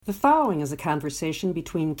The following is a conversation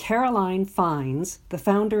between Caroline Fines, the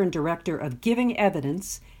founder and director of Giving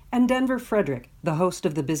Evidence, and Denver Frederick, the host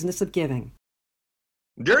of The Business of Giving.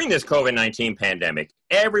 During this COVID-19 pandemic,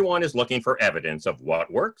 everyone is looking for evidence of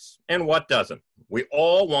what works and what doesn't. We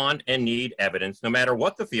all want and need evidence no matter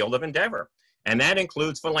what the field of endeavor. And that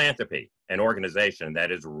includes philanthropy. An organization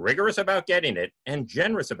that is rigorous about getting it and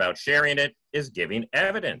generous about sharing it is Giving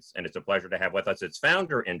Evidence. And it's a pleasure to have with us its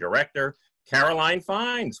founder and director, Caroline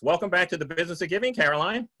Fines. Welcome back to The Business of Giving,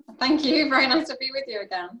 Caroline. Thank you. Very nice to be with you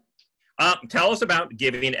again. Tell us about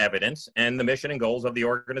Giving Evidence and the mission and goals of the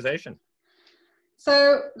organization.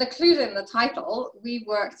 So the clue's in the title. We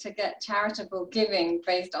work to get charitable giving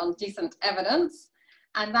based on decent evidence.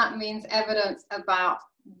 And that means evidence about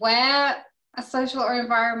where a social or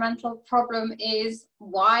environmental problem is,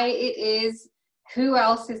 why it is, who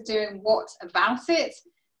else is doing what about it,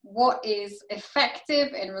 what is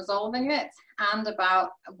effective in resolving it, and about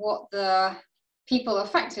what the people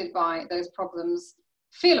affected by those problems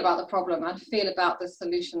feel about the problem and feel about the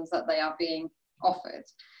solutions that they are being offered.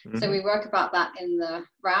 Mm-hmm. So we work about that in the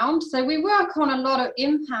round. So we work on a lot of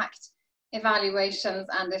impact evaluations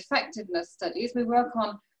and effectiveness studies. We work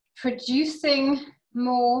on producing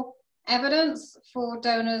more evidence for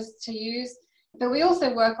donors to use, but we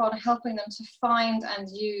also work on helping them to find and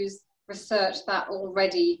use research that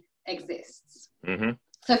already exists. Mm-hmm.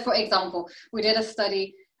 So for example, we did a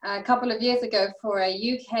study a couple of years ago for a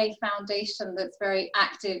UK foundation that's very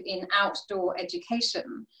active in outdoor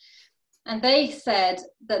education. And they said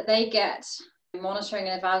that they get monitoring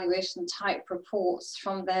and evaluation type reports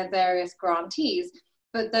from their various grantees,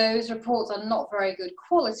 but those reports are not very good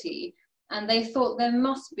quality. And they thought there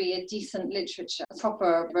must be a decent literature,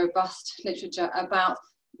 proper, robust literature about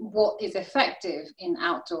what is effective in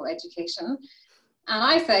outdoor education. And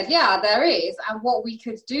I said, yeah, there is. And what we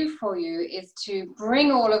could do for you is to bring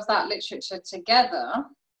all of that literature together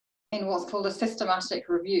in what's called a systematic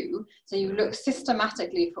review. So you look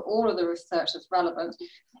systematically for all of the research that's relevant,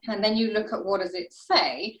 and then you look at what does it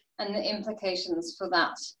say and the implications for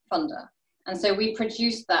that funder. And so we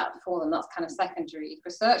produce that for them. That's kind of secondary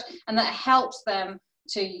research, and that helps them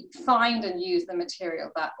to find and use the material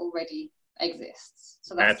that already exists.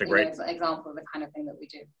 So that's a great example of the kind of thing that we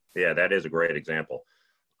do. Yeah, that is a great example.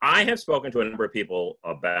 I have spoken to a number of people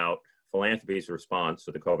about philanthropy's response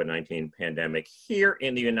to the COVID-19 pandemic here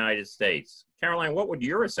in the United States. Caroline, what would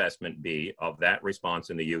your assessment be of that response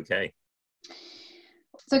in the UK?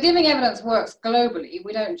 So Giving Evidence works globally.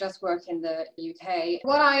 We don't just work in the UK.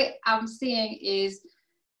 What I am seeing is,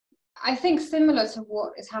 I think similar to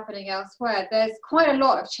what is happening elsewhere, there's quite a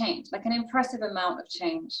lot of change, like an impressive amount of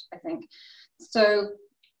change, I think. So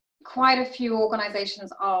quite a few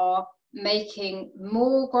organizations are making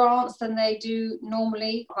more grants than they do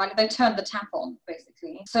normally. Right? They turned the tap on,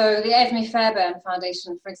 basically. So the Esme Fairbairn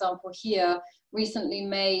Foundation, for example, here recently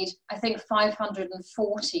made, I think,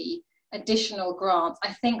 540 additional grants,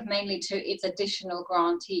 I think mainly to its additional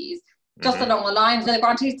grantees, just along the lines that the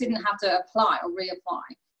grantees didn't have to apply or reapply.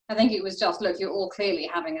 I think it was just, look, you're all clearly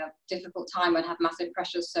having a difficult time and have massive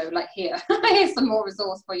pressures, so like here's some more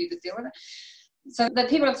resource for you to deal with it. So the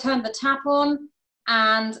people have turned the tap on,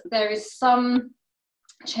 and there is some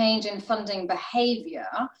change in funding behavior.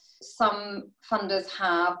 Some funders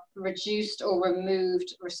have reduced or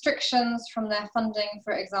removed restrictions from their funding,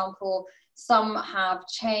 for example. Some have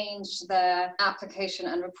changed their application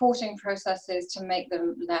and reporting processes to make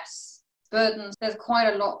them less burdened. There's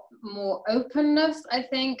quite a lot more openness, I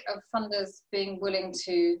think, of funders being willing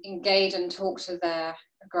to engage and talk to their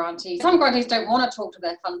grantees. Some grantees don't want to talk to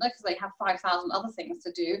their funder because they have 5,000 other things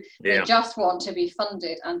to do. Yeah. They just want to be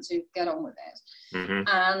funded and to get on with it. Mm-hmm.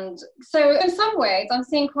 And so in some ways, I'm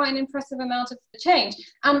seeing quite an impressive amount of change,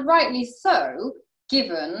 and rightly so,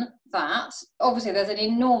 given that obviously there's an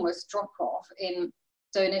enormous drop-off in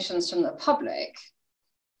donations from the public,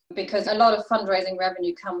 because a lot of fundraising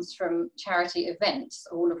revenue comes from charity events,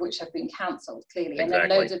 all of which have been cancelled, clearly. Exactly.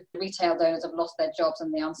 And then loads of retail donors have lost their jobs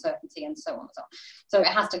and the uncertainty and so on and so on. So it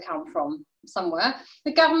has to come from somewhere.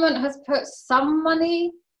 The government has put some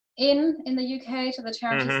money in the UK to the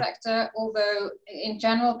charity sector, although in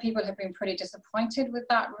general, people have been pretty disappointed with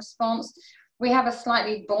that response. We have a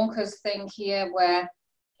slightly bonkers thing here where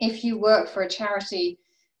if you work for a charity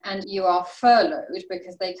and you are furloughed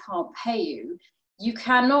because they can't pay you, you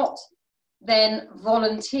cannot then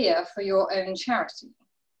volunteer for your own charity.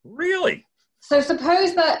 Really? So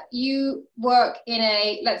suppose that you work in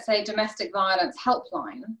a, let's say, domestic violence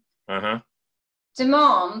helpline.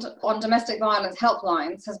 Demand on domestic violence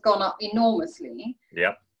helplines has gone up enormously.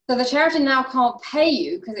 Yep. So the charity now can't pay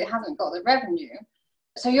you because it hasn't got the revenue.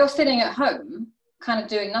 So you're sitting at home kind of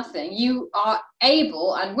doing nothing, you are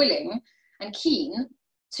able and willing and keen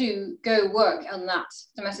to go work on that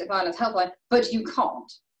domestic violence helpline, but you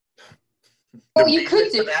can't. Well, you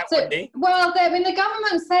could do. So, well, the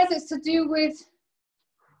government says it's to do with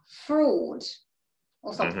fraud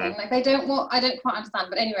or something. Like I don't quite understand,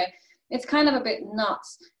 but anyway, it's kind of a bit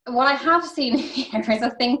nuts. What I have seen here is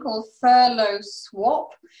a thing called furlough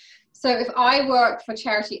swap. So if I work for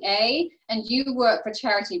charity A and you work for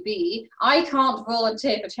charity B, I can't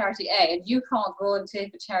volunteer for charity A and you can't volunteer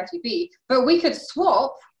for charity B, but we could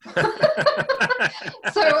swap.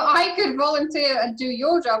 So I could volunteer and do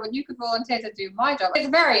your job and you could volunteer to do my job. It's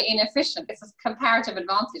very inefficient. It's a comparative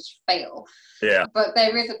advantage fail. Yeah. But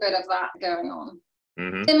there is a bit of that going on.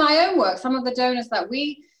 In my own work, some of the donors that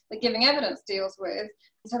the Giving Evidence deals with,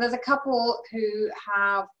 so there's a couple who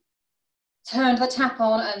have turned the tap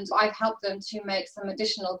on and I've helped them to make some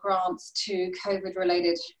additional grants to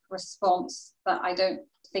COVID-related response that I don't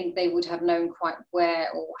think they would have known quite where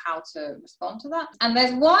or how to respond to that. And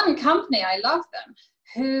there's one company, I love them,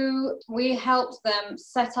 who we helped them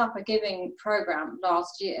set up a giving program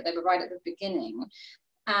last year. They were right at the beginning.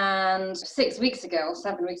 And 6 weeks ago or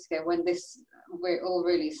 7 weeks ago, when we all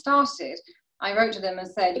really started, I wrote to them and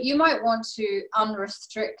said, you might want to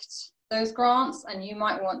unrestrict those grants and you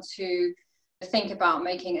might want to think about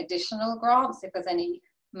making additional grants if there's any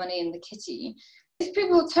money in the kitty. These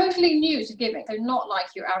people are totally new to giving. They're not like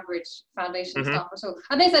your average foundation staff at all.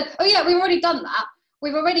 And they said, oh yeah, we've already done that.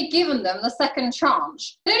 We've already given them the second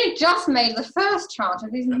tranche. They only just made the first tranche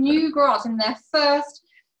of these new grants in their first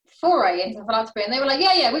foray into philanthropy. And they were like,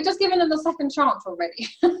 yeah, we've just given them the second tranche already.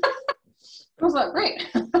 I was like, great.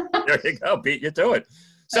 There you go, beat you to it.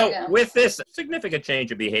 So with this significant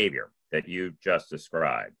change of behavior that you just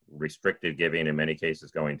described, restricted giving in many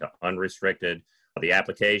cases going to unrestricted, the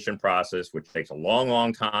application process, which takes a long,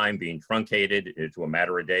 long time, being truncated into a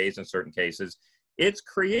matter of days in certain cases, it's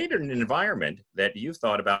created an environment that you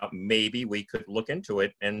thought about maybe we could look into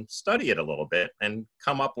it and study it a little bit and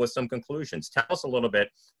come up with some conclusions. Tell us a little bit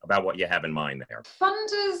about what you have in mind there.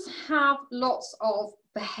 Funders have lots of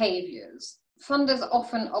behaviors. Funders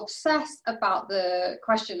often obsess about the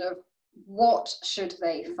question of what should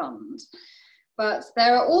they fund. But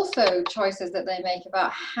there are also choices that they make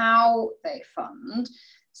about how they fund.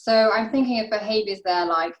 So I'm thinking of behaviors there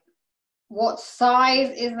like, what size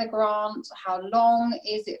is the grant? How long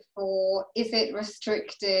is it for? Is it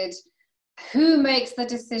restricted? Who makes the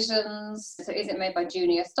decisions? So is it made by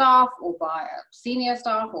junior staff or by a senior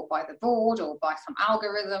staff or by the board or by some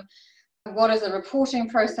algorithm? What is the reporting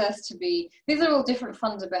process to be? These are all different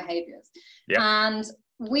funder behaviors. Yep. And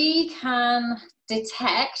we can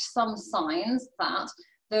detect some signs that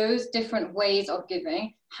those different ways of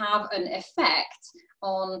giving have an effect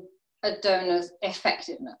on a donor's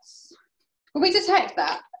effectiveness. Well, we detect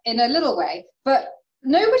that in a little way, but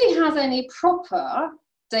nobody has any proper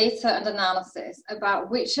data and analysis about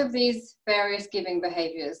which of these various giving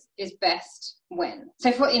behaviors is best when.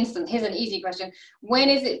 So for instance, here's an easy question. When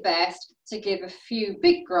is it best to give a few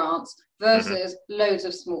big grants versus loads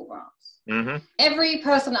of small grants? Every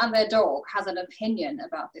person and their dog has an opinion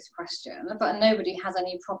about this question, but nobody has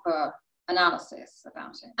any proper analysis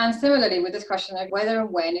about it. And similarly with this question of whether and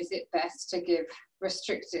when is it best to give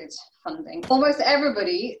restricted funding. Almost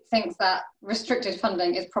everybody thinks that restricted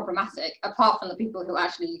funding is problematic, apart from the people who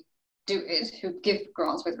actually do it, who give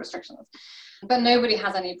grants with restrictions. But nobody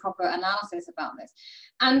has any proper analysis about this.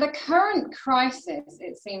 And the current crisis,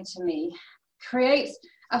 it seemed to me, creates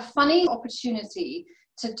a funny opportunity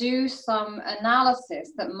to do some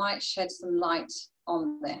analysis that might shed some light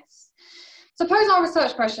on this. Suppose our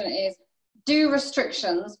research question is, do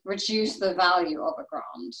restrictions reduce the value of a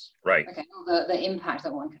grant? Right. Okay, the impact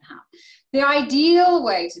that one can have. The ideal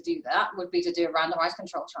way to do that would be to do a randomized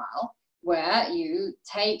control trial where you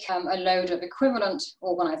take a load of equivalent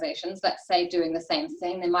organizations, let's say doing the same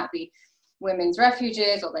thing. They might be women's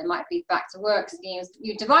refuges or they might be back to work schemes.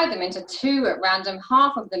 You divide them into two at random.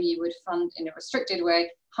 Half of them you would fund in a restricted way,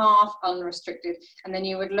 half unrestricted, and then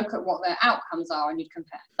you would look at what their outcomes are and you'd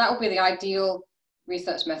compare. That would be the ideal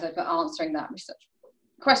research method for answering that research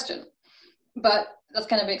question. But that's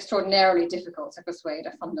going to be extraordinarily difficult to persuade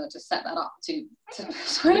a funder to set that up, to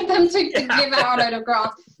persuade them to give out a load of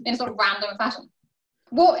grants in a sort of random fashion.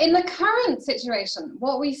 Well, in the current situation,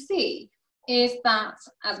 what we see is that,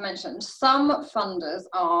 as mentioned, some funders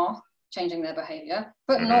are changing their behavior,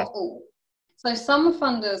 but not all. So some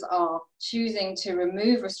funders are choosing to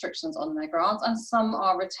remove restrictions on their grants and some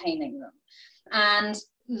are retaining them. And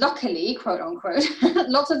luckily, quote unquote,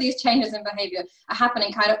 lots of these changes in behavior are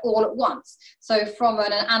happening kind of all at once. So from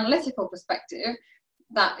an analytical perspective,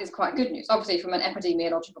 that is quite good news. Obviously, from an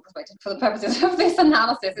epidemiological perspective, for the purposes of this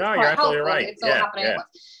analysis, it's quite helpful. Right. It's all happening at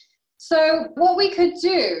once. So what we could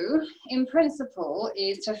do, in principle,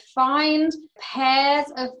 is to find pairs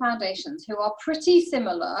of foundations who are pretty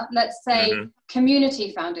similar, let's say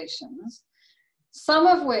community foundations, some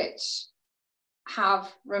of which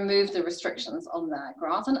have removed the restrictions on their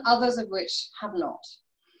grants and others of which have not.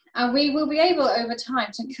 And we will be able over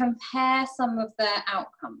time to compare some of their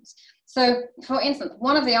outcomes. So, for instance,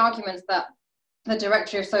 one of the arguments that the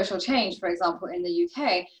Directory of Social Change, for example, in the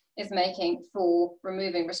UK, is making for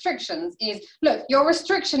removing restrictions is, look, your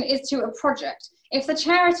restriction is to a project. If the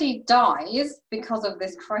charity dies because of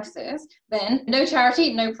this crisis, then no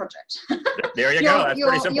charity, no project. There you go. That's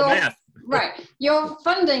pretty simple math. Right. Your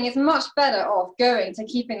funding is much better off going to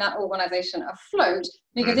keeping that organization afloat,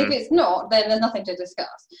 because if it's not, then there's nothing to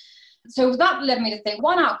discuss. So that led me to think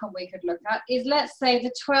one outcome we could look at is, let's say,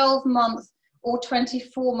 the 12-month or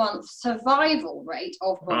 24-month survival rate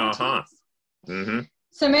of grantees.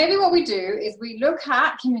 So maybe what we do is we look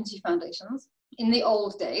at community foundations in the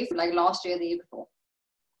old days, like last year, the year before.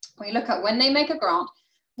 We look at when they make a grant,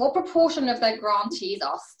 what proportion of their grantees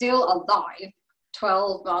are still alive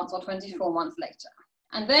 12 months or 24 months later.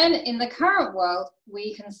 And then in the current world,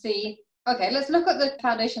 we can see, okay, let's look at the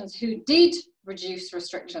foundations who did reduce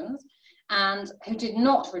restrictions and who did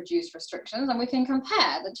not reduce restrictions, and we can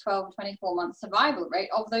compare the 12 to 24-month survival rate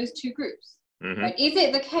of those two groups. Right? Is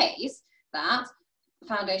it the case that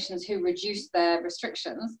foundations who reduce their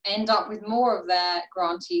restrictions end up with more of their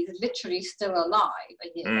grantees literally still alive a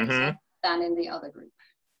year later than in the other group?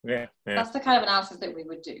 That's the kind of analysis that we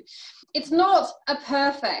would do. It's not a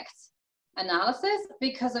perfect analysis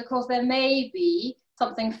because, of course, there may be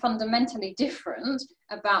something fundamentally different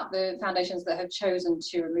about the foundations that have chosen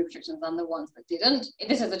to remove restrictions than the ones that didn't.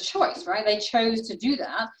 This is a choice, right? They chose to do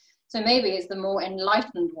that. So maybe it's the more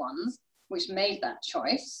enlightened ones which made that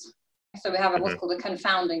choice. So we have what's called a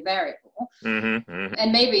confounding variable.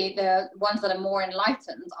 And maybe the ones that are more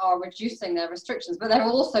enlightened are reducing their restrictions, but they're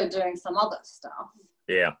also doing some other stuff.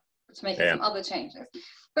 To make some other changes.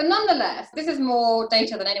 But nonetheless, this is more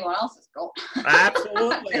data than anyone else has got.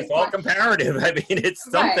 Absolutely. It's all comparative. I mean,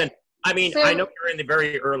 it's something. Right. I mean, so, I know you're in the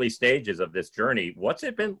very early stages of this journey. What's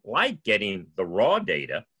it been like getting the raw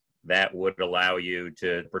data that would allow you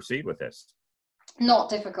to proceed with this? Not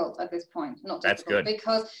difficult at this point. Not difficult. That's good.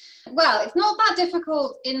 Because, well, it's not that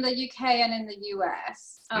difficult in the UK and in the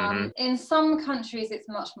US. In some countries, it's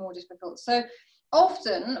much more difficult. So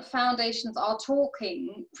often foundations are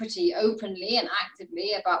talking pretty openly and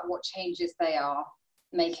actively about what changes they are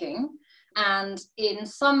making. And in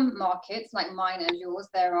some markets, like mine and yours,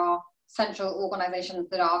 there are central organizations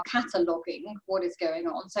that are cataloging what is going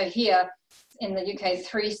on. So here in the UK,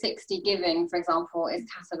 360 Giving, for example, is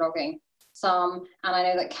cataloging some, and I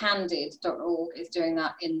know that candid.org is doing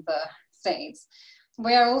that in the States.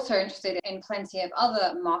 We are also interested in plenty of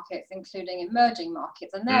other markets, including emerging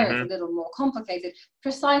markets, and there it's a little more complicated,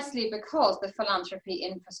 precisely because the philanthropy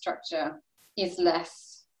infrastructure is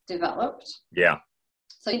less developed.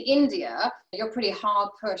 So in India, you're pretty hard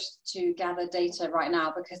pushed to gather data right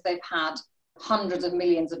now because they've had hundreds of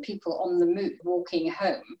millions of people on the move walking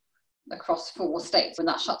home across 4 states when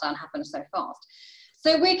that shutdown happened so fast.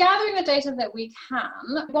 So we're gathering the data that we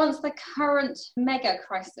can. Once the current mega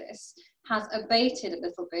crisis has abated a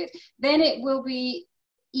little bit, then it will be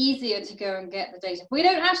easier to go and get the data. We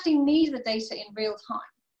don't actually need the data in real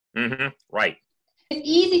time. Right. It's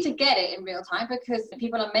easy to get it in real time because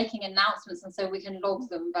people are making announcements and so we can log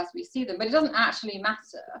them as we see them, but it doesn't actually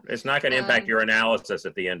matter. It's not going to impact your analysis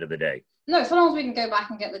at the end of the day. No, so long as we can go back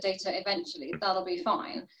and get the data eventually, that'll be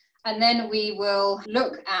fine. And then we will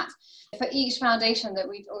look at, for each foundation that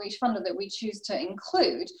we, or each funder that we choose to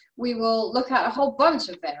include, we will look at a whole bunch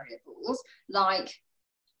of variables like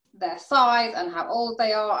their size and how old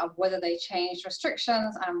they are and whether they changed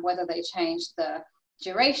restrictions and whether they changed the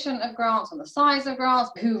duration of grants and the size of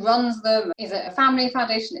grants, who runs them, is it a family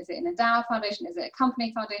foundation, is it an endowed foundation, is it a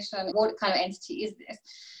company foundation, what kind of entity is this?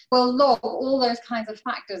 We'll log all those kinds of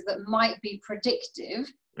factors that might be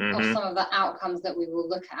predictive of some of the outcomes that we will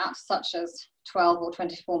look at, such as 12 or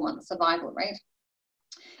 24 month survival rate.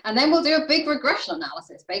 And then we'll do a big regression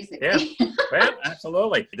analysis, basically. Yeah,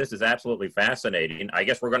 absolutely. This is absolutely fascinating. I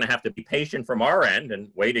guess we're going to have to be patient from our end and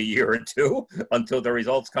wait a year or two until the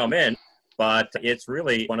results come in. But it's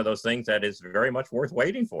really one of those things that is very much worth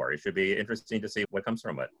waiting for. It should be interesting to see what comes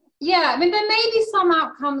from it. Yeah, I mean, there may be some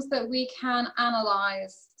outcomes that we can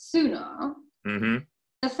analyze sooner.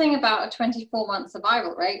 The thing about a 24-month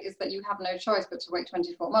survival rate is that you have no choice but to wait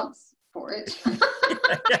 24 months for it.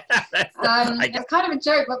 I It's kind of a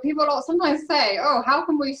joke, but people sometimes say, oh, how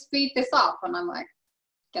can we speed this up? And I'm like,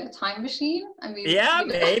 get a time machine? I mean, yeah,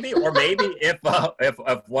 maybe, or maybe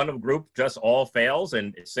if one group just all fails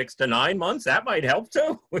in 6 to 9 months, that might help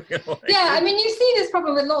too. Yeah, I mean, you see this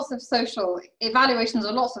problem with lots of social evaluations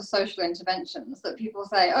or lots of social interventions that people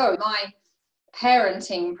say, oh, my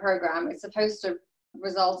parenting program is supposed to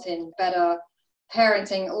result in better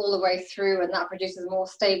parenting all the way through, and that produces more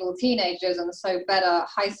stable teenagers and so better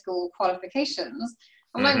high school qualifications.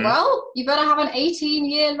 I'm like, well, you better have an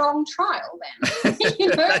 18-year long trial then.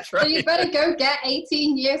 That's right. So you better go get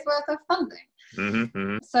 18 years worth of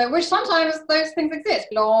funding. So, which sometimes those things exist.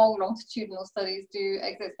 Longitudinal studies do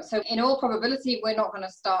exist. So in all probability, we're not going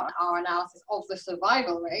to start our analysis of the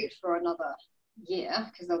survival rate for another year,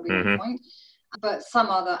 because there'll be no point. But some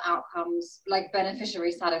other outcomes, like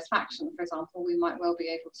beneficiary satisfaction, for example, we might well be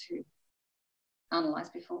able to analyze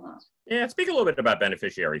before that. Yeah, speak a little bit about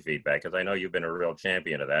beneficiary feedback, because I know you've been a real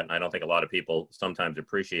champion of that, and I don't think a lot of people sometimes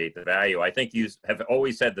appreciate the value. I think you have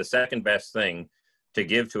always said the second best thing to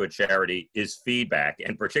give to a charity is feedback,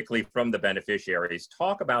 and particularly from the beneficiaries.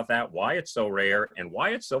 Talk about that, why it's so rare and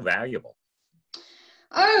why it's so valuable.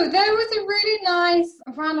 Oh, there was a really nice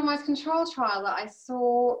randomized control trial that I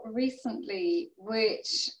saw recently,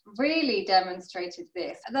 which really demonstrated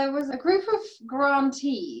this. There was a group of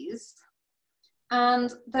grantees,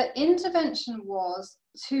 and the intervention was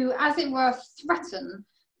to, as it were, threaten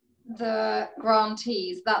the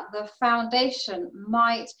grantees that the foundation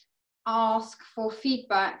might ask for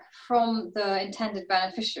feedback from the intended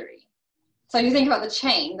beneficiary. So you think about the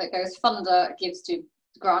chain that goes funder gives to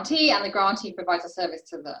grantee, and the grantee provides a service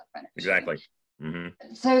to the beneficiary. Exactly.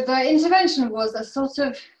 So the intervention was a sort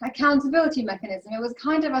of accountability mechanism. It was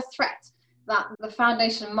kind of a threat that the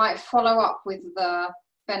foundation might follow up with the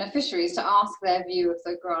beneficiaries to ask their view of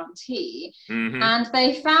the grantee. And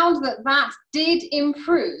they found that that did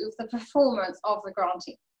improve the performance of the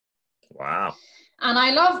grantee. Wow. And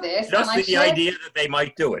I love this. Just the idea that they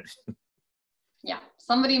might do it. Yeah,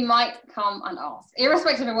 somebody might come and ask,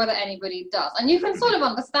 irrespective of whether anybody does. And you can sort of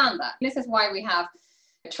understand that. This is why we have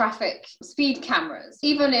traffic speed cameras,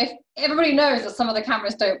 even if everybody knows that some of the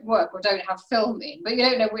cameras don't work or don't have film in, but you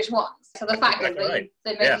don't know which ones. So the fact is that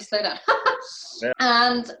they make you slow down.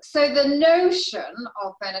 And so the notion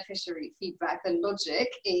of beneficiary feedback, the logic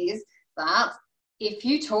is that if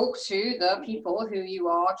you talk to the people who you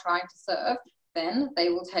are trying to serve, then they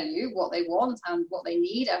will tell you what they want and what they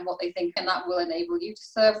need and what they think, and that will enable you to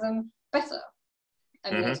serve them better.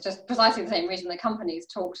 I mean, it's just precisely the same reason that companies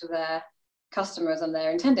talk to their customers and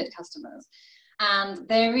their intended customers. And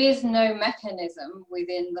there is no mechanism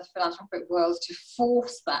within the philanthropic world to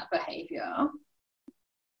force that behavior.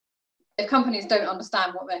 If companies don't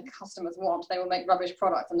understand what their customers want, they will make rubbish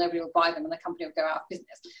products and nobody will buy them and the company will go out of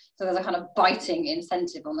business. So there's a kind of biting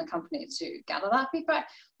incentive on the company to gather that feedback,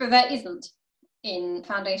 but there isn't in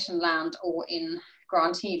foundation land or in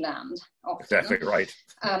grantee land often. Exactly right.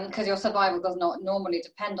 Because your survival does not normally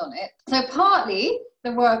depend on it. So partly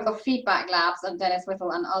the work of Feedback Labs and Dennis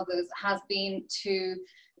Whittle and others has been to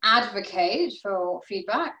advocate for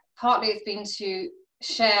feedback. Partly it's been to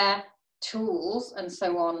share tools and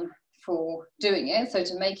so on for doing it. So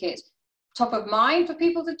to make it top of mind for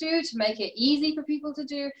people to do, to make it easy for people to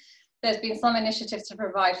do. There's been some initiatives to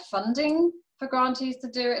provide funding for grantees to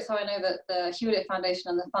do it. So I know that the Hewlett Foundation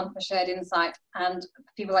and the Fund for Shared Insight and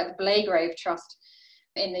people like the Blagrave Trust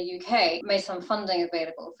in the UK made some funding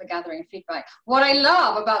available for gathering feedback. What I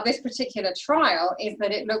love about this particular trial is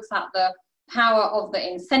that it looks at the power of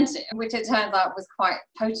the incentive, which it turns out was quite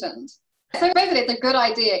potent. So basically it's a good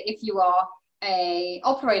idea if you are a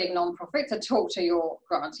operating non-profit to talk to your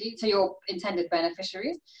grantee, to your intended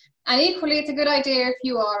beneficiaries. And equally, it's a good idea if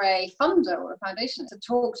you are a funder or a foundation to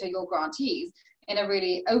talk to your grantees in a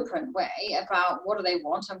really open way about what do they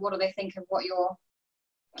want and what do they think of what you're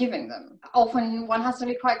giving them. Often one has to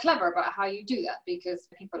be quite clever about how you do that because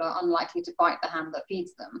people are unlikely to bite the hand that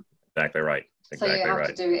feeds them. Exactly right. Exactly so you have right.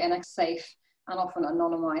 to do it in a safe and often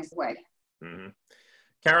anonymized way.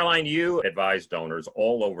 Caroline, you advise donors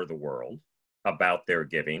all over the world about their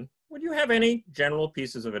giving. Would you have any general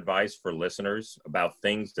pieces of advice for listeners about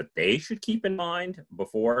things that they should keep in mind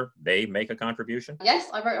before they make a contribution? Yes,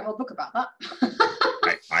 I wrote a whole book about that.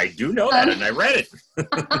 I do know that, and I read it.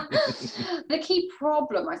 The key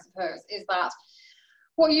problem, I suppose, is that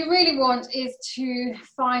what you really want is to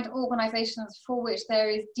find organizations for which there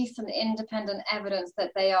is decent independent evidence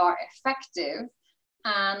that they are effective,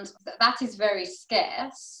 and that is very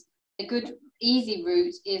scarce. A good, easy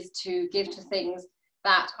route is to give to things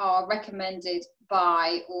that are recommended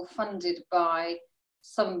by or funded by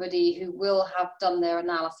somebody who will have done their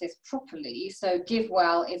analysis properly. So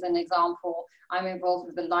GiveWell is an example. I'm involved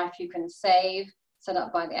with the Life You Can Save, set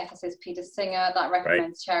up by the ethicist Peter Singer, that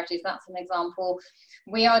recommends charities. That's an example.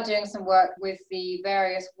 We are doing some work with the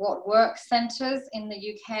various What Works centres in the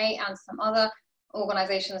UK and some other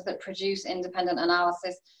organisations that produce independent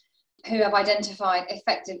analysis, who have identified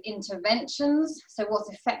effective interventions. So what's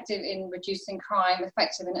effective in reducing crime,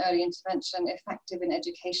 effective in early intervention, effective in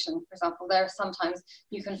education, for example. There are sometimes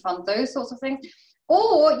you can fund those sorts of things.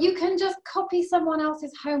 Or you can just copy someone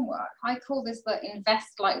else's homework. I call this the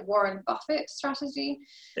invest like Warren Buffett strategy.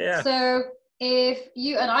 Yeah. So if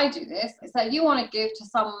you, and I do this, is that you want to give to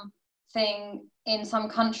something in some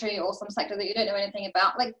country or some sector that you don't know anything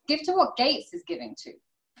about, like give to what Gates is giving to,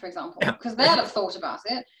 for example, because they'll have thought about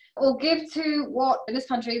it. Or give to what, in this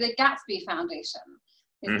country, the Gatsby Foundation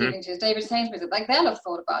is giving to, David Sainsbury's, like they'll have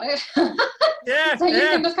thought about it. So you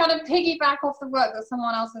can just kind of piggyback off the work that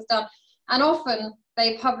someone else has done. And often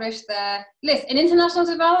they publish their list. In international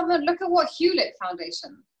development, look at what Hewlett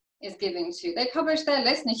Foundation is giving to. They publish their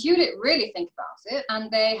list, and Hewlett really think about it,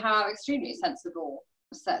 and they have extremely sensible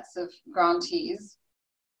sets of grantees.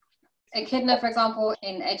 Echidna, for example,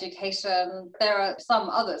 in education, there are some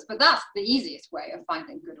others, but that's the easiest way of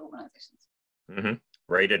finding good organizations.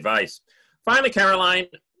 Great advice. Finally, Caroline,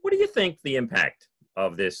 what do you think the impact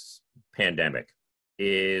of this pandemic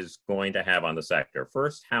is going to have on the sector?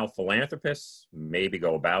 First, how philanthropists maybe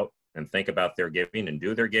go about and think about their giving and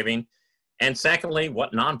do their giving. And secondly,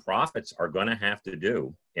 what nonprofits are going to have to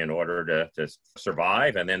do in order to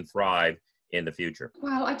survive and then thrive in the future?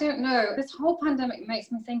 Well, I don't know. This whole pandemic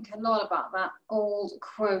makes me think a lot about that old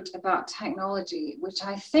quote about technology, which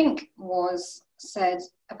I think was said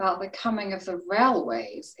about the coming of the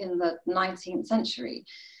railways in the 19th century,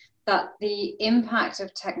 that the impact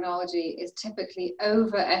of technology is typically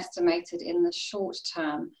overestimated in the short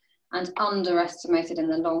term and underestimated in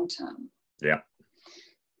the long term. Yeah.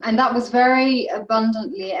 And that was very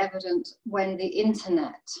abundantly evident when the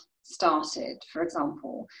internet started, for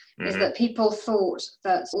example, is that people thought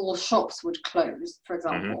that all shops would close, for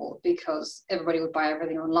example, because everybody would buy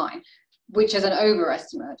everything online, which is an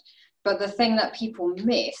overestimate. But the thing that people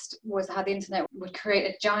missed was how the internet would create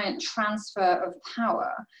a giant transfer of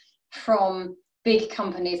power from big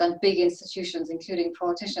companies and big institutions, including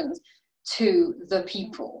politicians, to the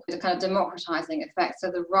people, the kind of democratizing effect.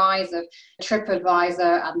 So the rise of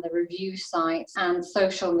TripAdvisor and the review sites and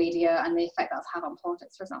social media and the effect that's had on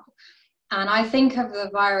politics, for example. And I think of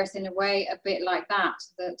the virus in a way a bit like that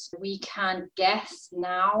we can guess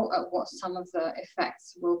now at what some of the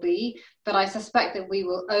effects will be, but I suspect that we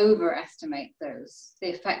will overestimate the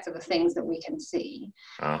effects of the things that we can see.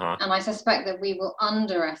 And I suspect that we will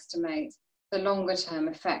underestimate the longer term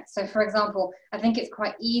effects. So for example, I think it's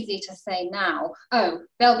quite easy to say now, oh,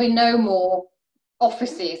 there'll be no more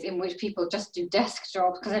offices in which people just do desk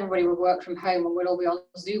jobs because everybody will work from home and we'll all be on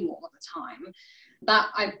Zoom all the time. That,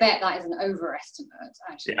 I bet that is an overestimate,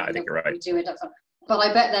 actually. Yeah, I think you're right. But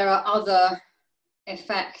I bet there are other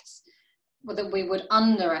effects that we would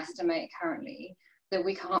underestimate currently that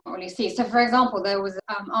we can't really see. So for example, there was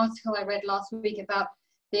an article I read last week about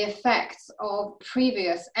the effects of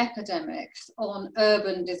previous epidemics on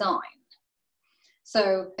urban design.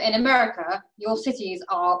 So in America, your cities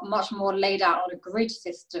are much more laid out on a grid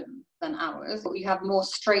system than ours. You have more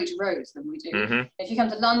straight roads than we do. If you come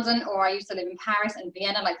to London, or I used to live in Paris and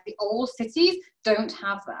Vienna, like the old cities don't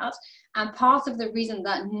have that. And part of the reason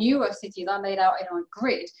that newer cities are laid out on a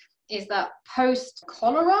grid is that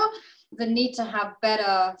post-cholera, the need to have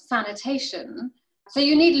better sanitation. So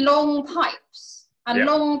you need long pipes. And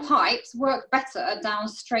long pipes work better down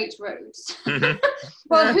straight roads.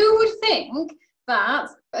 Well, who would think that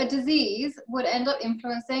a disease would end up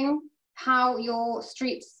influencing how your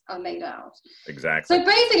streets are laid out? Exactly. So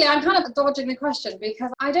basically, I'm kind of dodging the question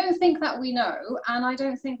because I don't think that we know, and I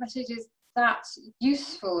don't think that it is that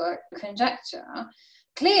useful a conjecture.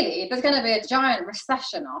 Clearly, there's going to be a giant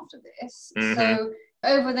recession after this. So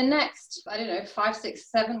over the next, 5,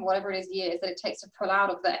 6, 7, whatever it is years that it takes to pull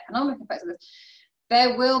out of the economic effects of this,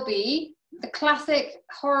 there will be the classic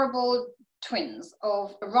horrible twins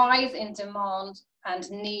of a rise in demand and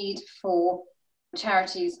need for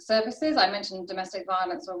charities services. I mentioned domestic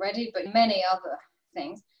violence already, but many other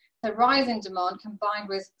things. The rise in demand combined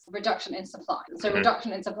with reduction in supply. So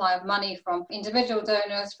reduction in supply of money from individual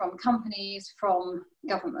donors, from companies, from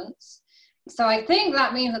governments. So I think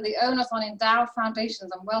that means that the onus on endowed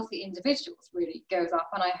foundations and wealthy individuals really goes up,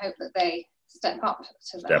 and I hope that they step up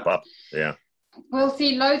to that. Step up, yeah. We'll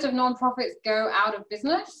see loads of nonprofits go out of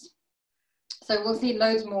business. So we'll see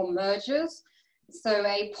loads more mergers. So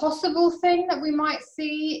a possible thing that we might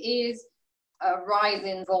see is a rise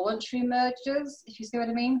in voluntary mergers, if you see what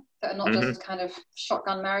I mean, that are not just kind of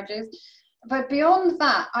shotgun marriages. But beyond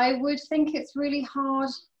that, I would think it's really hard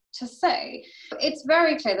to say. It's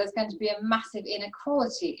very clear there's going to be a massive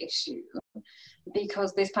inequality issue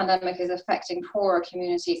because this pandemic is affecting poorer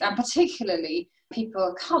communities, and particularly people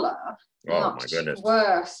of colour, much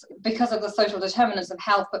worse because of the social determinants of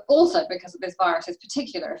health, but also because of this virus's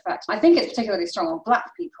particular effect. I think it's particularly strong on Black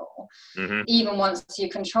people, even once you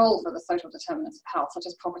control for the social determinants of health, such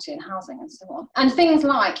as poverty and housing and so on. And things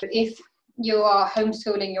like if you are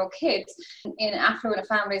homeschooling your kids in affluent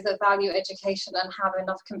families that value education and have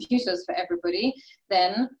enough computers for everybody,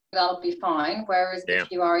 then that'll be fine. Whereas if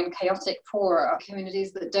you are in chaotic, poorer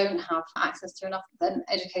communities that don't have access to enough, then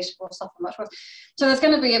education will suffer much worse. So there's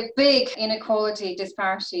going to be a big inequality,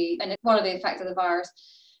 disparity, and one of the effects of the virus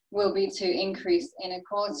will be to increase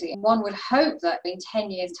inequality. And one would hope that in 10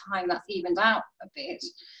 years' time that's evened out a bit.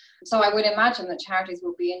 So I would imagine that charities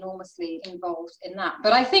will be enormously involved in that.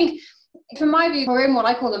 But I think, from my view, we're in what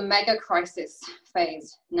I call the mega crisis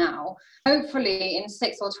phase now. Hopefully in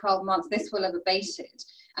 6 or 12 months, this will have abated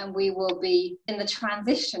and we will be in the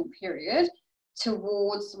transition period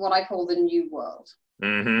towards what I call the new world.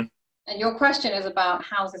 And your question is about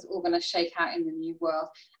how's this all going to shake out in the new world.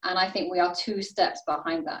 And I think we are 2 steps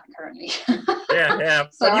behind that currently. Yeah.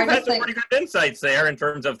 So but you've had some pretty good insights there in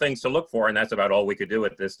terms of things to look for, and that's about all we could do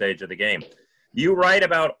at this stage of the game. You write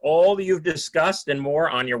about all you've discussed and more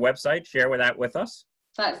on your website. Share that with us.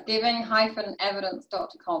 That's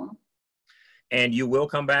giving-evidence.com. And you will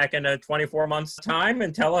come back in 24 months' time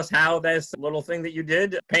and tell us how this little thing that you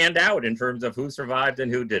did panned out in terms of who survived and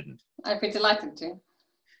who didn't. I'd be delighted to.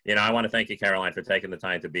 You know, I want to thank you, Caroline, for taking the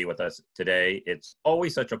time to be with us today. It's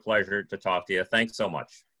always such a pleasure to talk to you. Thanks so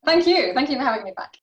much. Thank you. Thank you for having me back.